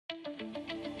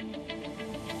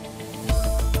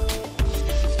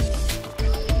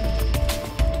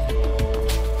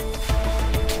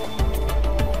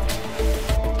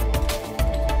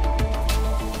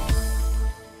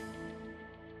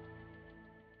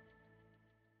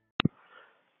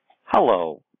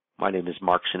Hello, my name is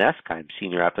Mark Shinesk. I'm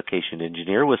Senior Application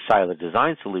Engineer with Seiler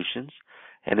Design Solutions,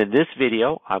 and in this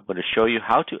video I'm going to show you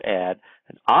how to add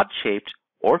an odd-shaped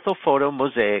orthophoto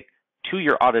mosaic to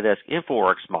your Autodesk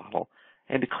Infraworks model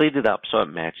and to clean it up so it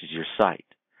matches your site.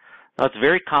 Now, it's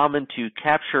very common to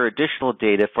capture additional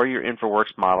data for your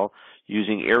Infraworks model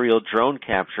using aerial drone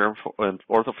capture and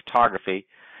orthophotography,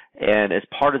 and as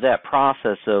part of that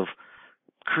process of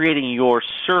creating your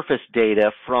surface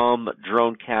data from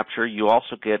drone capture, you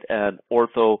also get an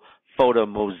orthophoto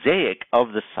mosaic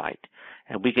of the site.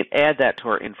 And we can add that to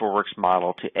our Infraworks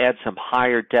model to add some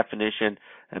higher definition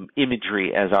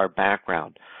imagery as our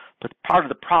background. But part of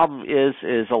the problem is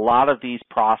a lot of these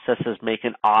processes make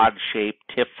an odd-shaped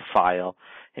TIFF file,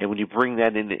 and when you bring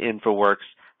that into Infraworks,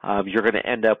 you're going to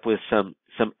end up with some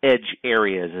edge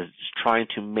areas. It's trying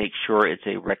to make sure it's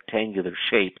a rectangular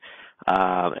shape.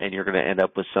 And you're going to end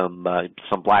up with some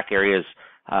black areas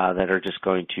that are just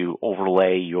going to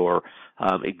overlay your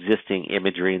existing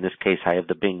imagery. In this case, I have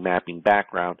the Bing mapping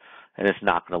background, and it's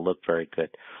not going to look very good.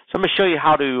 So I'm going to show you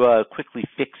how to quickly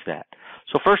fix that.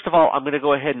 So first of all, I'm going to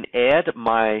go ahead and add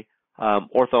my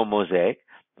orthomosaic.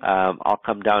 I'll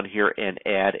come down here and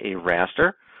add a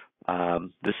raster.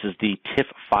 This is the TIFF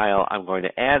file I'm going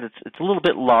to add. It's a little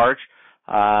bit large,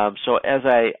 so as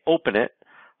I open it,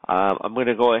 I'm going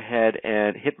to go ahead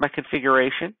and hit my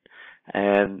configuration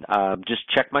and just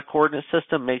check my coordinate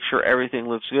system, make sure everything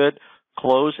looks good,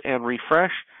 close and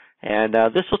refresh. And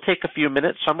this will take a few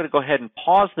minutes, so I'm going to go ahead and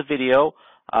pause the video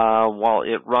while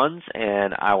it runs,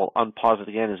 and I will unpause it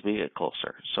again as we get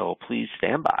closer. So please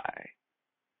stand by.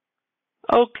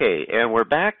 Okay, and we're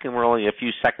back, and we're only a few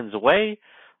seconds away.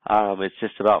 It's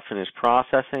just about finished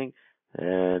processing.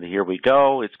 And here we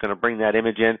go. It's going to bring that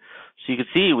image in. So you can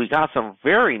see we got some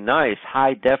very nice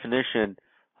high definition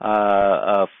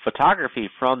photography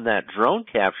from that drone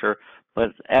capture.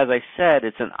 But as I said,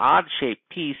 it's an odd shaped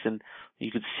piece, and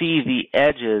you can see the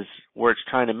edges where it's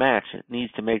trying to match. It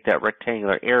needs to make that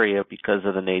rectangular area because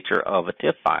of the nature of a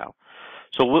TIFF file.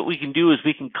 So what we can do is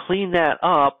we can clean that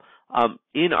up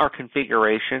in our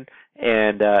configuration,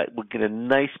 and we'll get a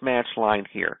nice match line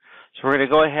here. So we're going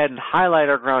to go ahead and highlight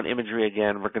our ground imagery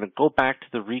again. We're going to go back to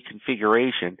the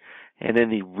reconfiguration, and in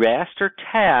the raster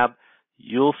tab,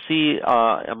 you'll see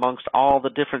amongst all the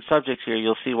different subjects here,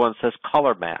 you'll see one that says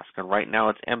color mask, and right now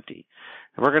it's empty.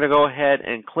 And we're going to go ahead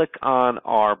and click on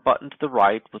our button to the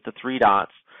right with the three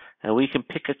dots, and we can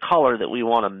pick a color that we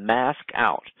want to mask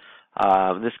out.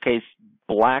 In this case,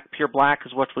 black, pure black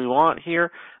is what we want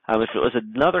here. If it was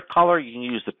another color, you can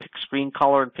use the pick screen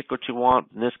color and pick what you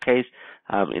want. In this case,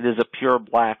 it is a pure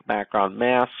black background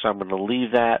mask, so I'm going to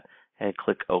leave that and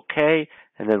click OK.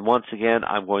 And then once again,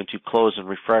 I'm going to close and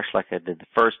refresh like I did the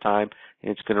first time,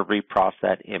 and it's going to reprocess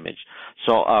that image.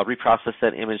 So reprocess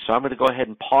that image. So I'm going to go ahead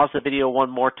and pause the video one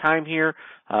more time here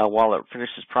while it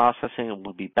finishes processing, and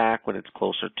we'll be back when it's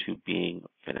closer to being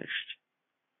finished.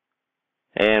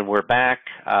 And we're back,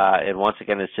 and once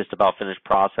again, it's just about finished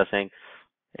processing,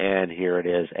 and here it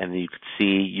is. And you can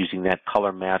see, using that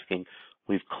color masking,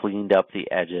 we've cleaned up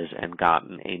the edges and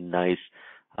gotten a nice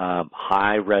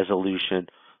high-resolution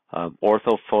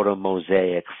orthophoto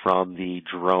mosaic from the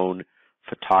drone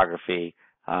photography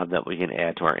that we can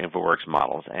add to our Infraworks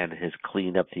models, and it has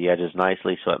cleaned up the edges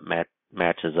nicely so it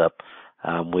matches up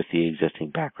with the existing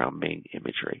background Bing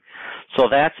imagery. So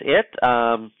that's it.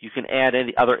 You can add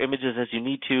any other images as you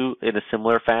need to in a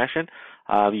similar fashion.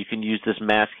 You can use this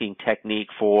masking technique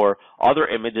for other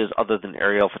images other than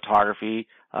aerial photography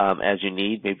as you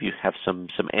need. Maybe you have some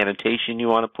annotation you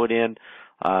want to put in.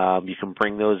 You can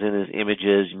bring those in as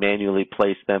images, manually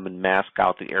place them, and mask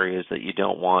out the areas that you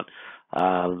don't want.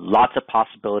 Lots of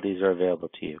possibilities are available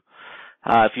to you.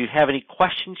 If you have any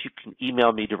questions, you can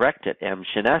email me direct at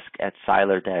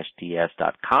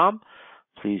mshinesk@seiler-ds.com.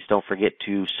 Please don't forget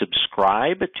to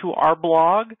subscribe to our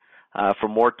blog for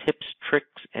more tips,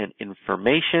 tricks, and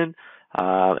information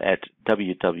at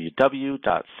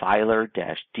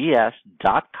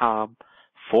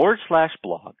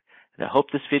www.seiler-ds.com/blog. And I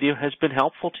hope this video has been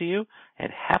helpful to you,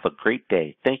 and have a great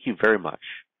day. Thank you very much.